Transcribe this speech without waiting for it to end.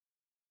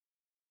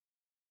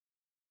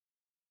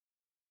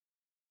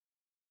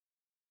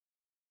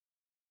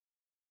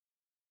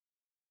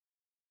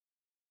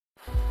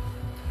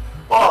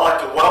Well, I'd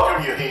like to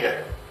welcome you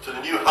here to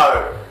the new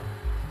home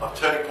of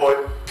Turning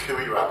Point Koo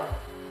Wee Rup.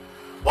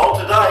 Well,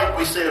 today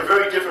we see a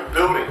very different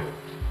building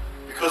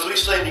because we've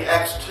seen the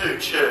Acts 2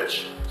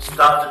 church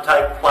start to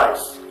take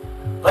place.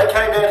 They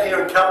came down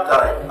here in Cup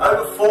Day,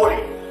 over 40,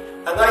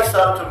 and they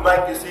started to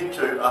make this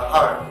into a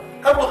home.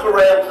 Have a look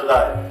around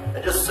today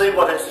and just see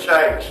what has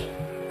changed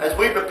as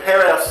we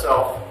prepare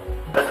ourselves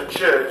as a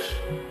church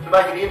to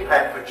make an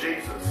impact for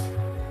Jesus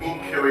in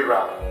Koo Wee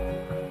Rup.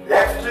 The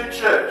Acts 2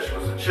 church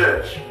was the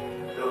church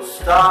that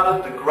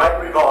started the great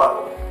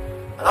revival.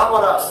 And I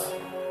want us,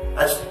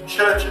 as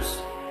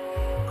churches,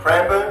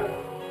 Cranbourne,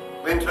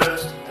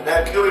 Lyndhurst, and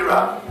now Koo Wee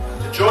Rup,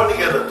 to join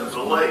together to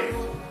believe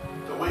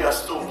that we are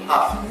still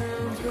part of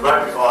the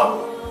great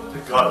revival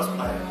that God has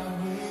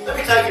planned. Let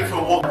me take you for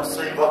a walk and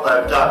see what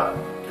they've done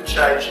to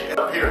change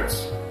the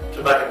appearance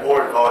to make it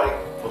more inviting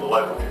for the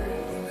local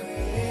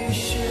community.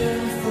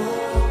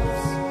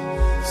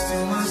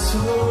 Still my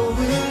soul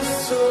will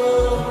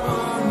soar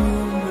on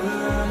your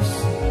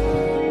mercy.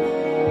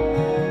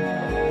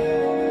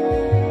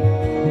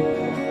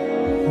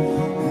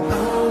 And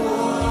I'll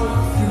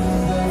walk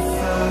through the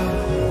fire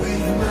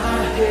with my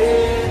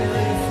head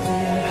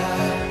lifted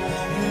high,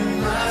 and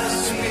my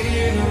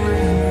spirit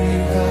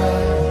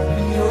revive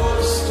in your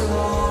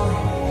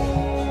story.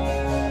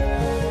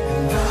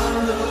 And I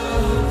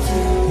look to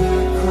the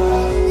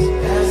cross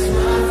as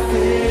my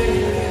faith.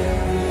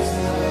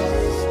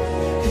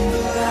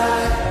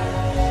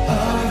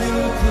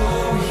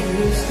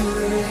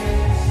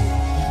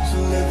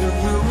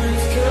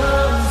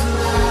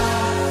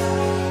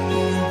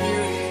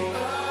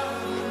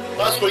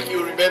 Last week,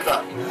 you'll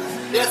remember,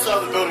 the outside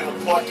of the building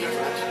looked quite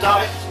different.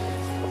 Today,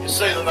 you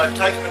see that they've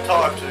taken the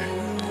time to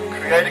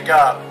create a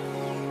garden,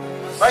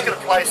 make it a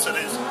place that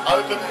is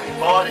open and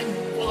inviting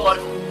for the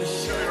local Koo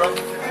Wee Rup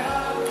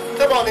community.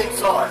 Come on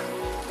inside.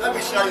 Let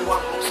me show you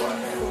what it looks like.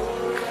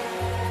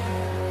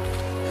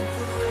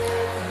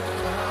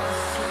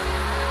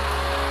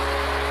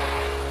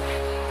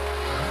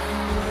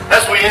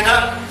 As we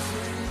enter,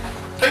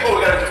 people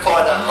are going to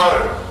find a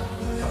home,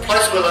 a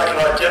place where they can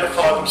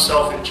identify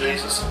themselves in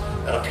Jesus,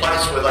 and a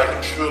place where they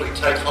can truly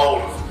take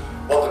hold of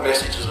what the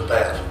message is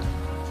about.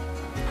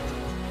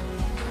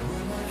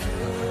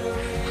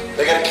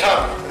 They're going to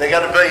come and they're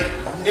going to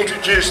be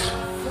introduced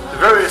to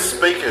various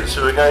speakers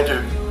who are going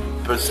to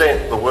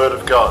present the Word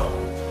of God.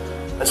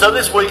 And so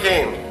this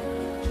weekend,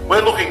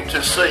 we're looking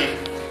to see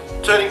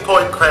Turning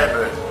Point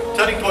Cranbourne,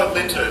 Turning Point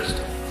Lyndhurst,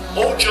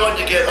 all join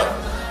together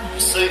to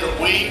see that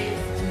we,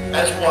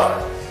 as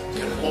one,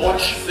 can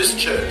launch this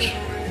church,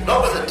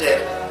 not with a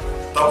debt,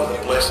 but with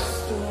a blessing.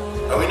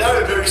 And we know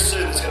very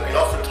soon there's going to be an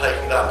offering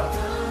taken up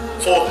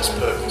for this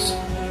purpose.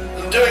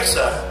 In doing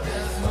so,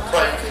 I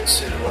pray you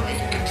consider what you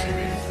can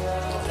contribute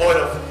to the point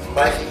of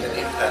making an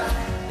impact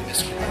in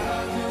this community.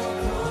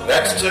 In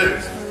Acts 2,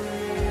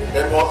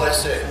 remember what they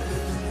said.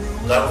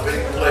 They were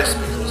being blessed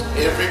because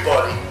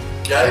everybody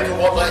gave them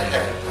what they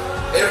had.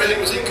 Everything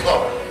was in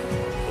common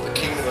for the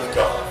kingdom of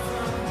God.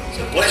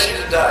 So bless you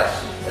today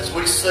as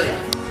we see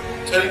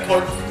Turning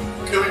Point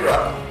Koo Wee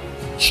Rup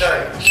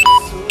change.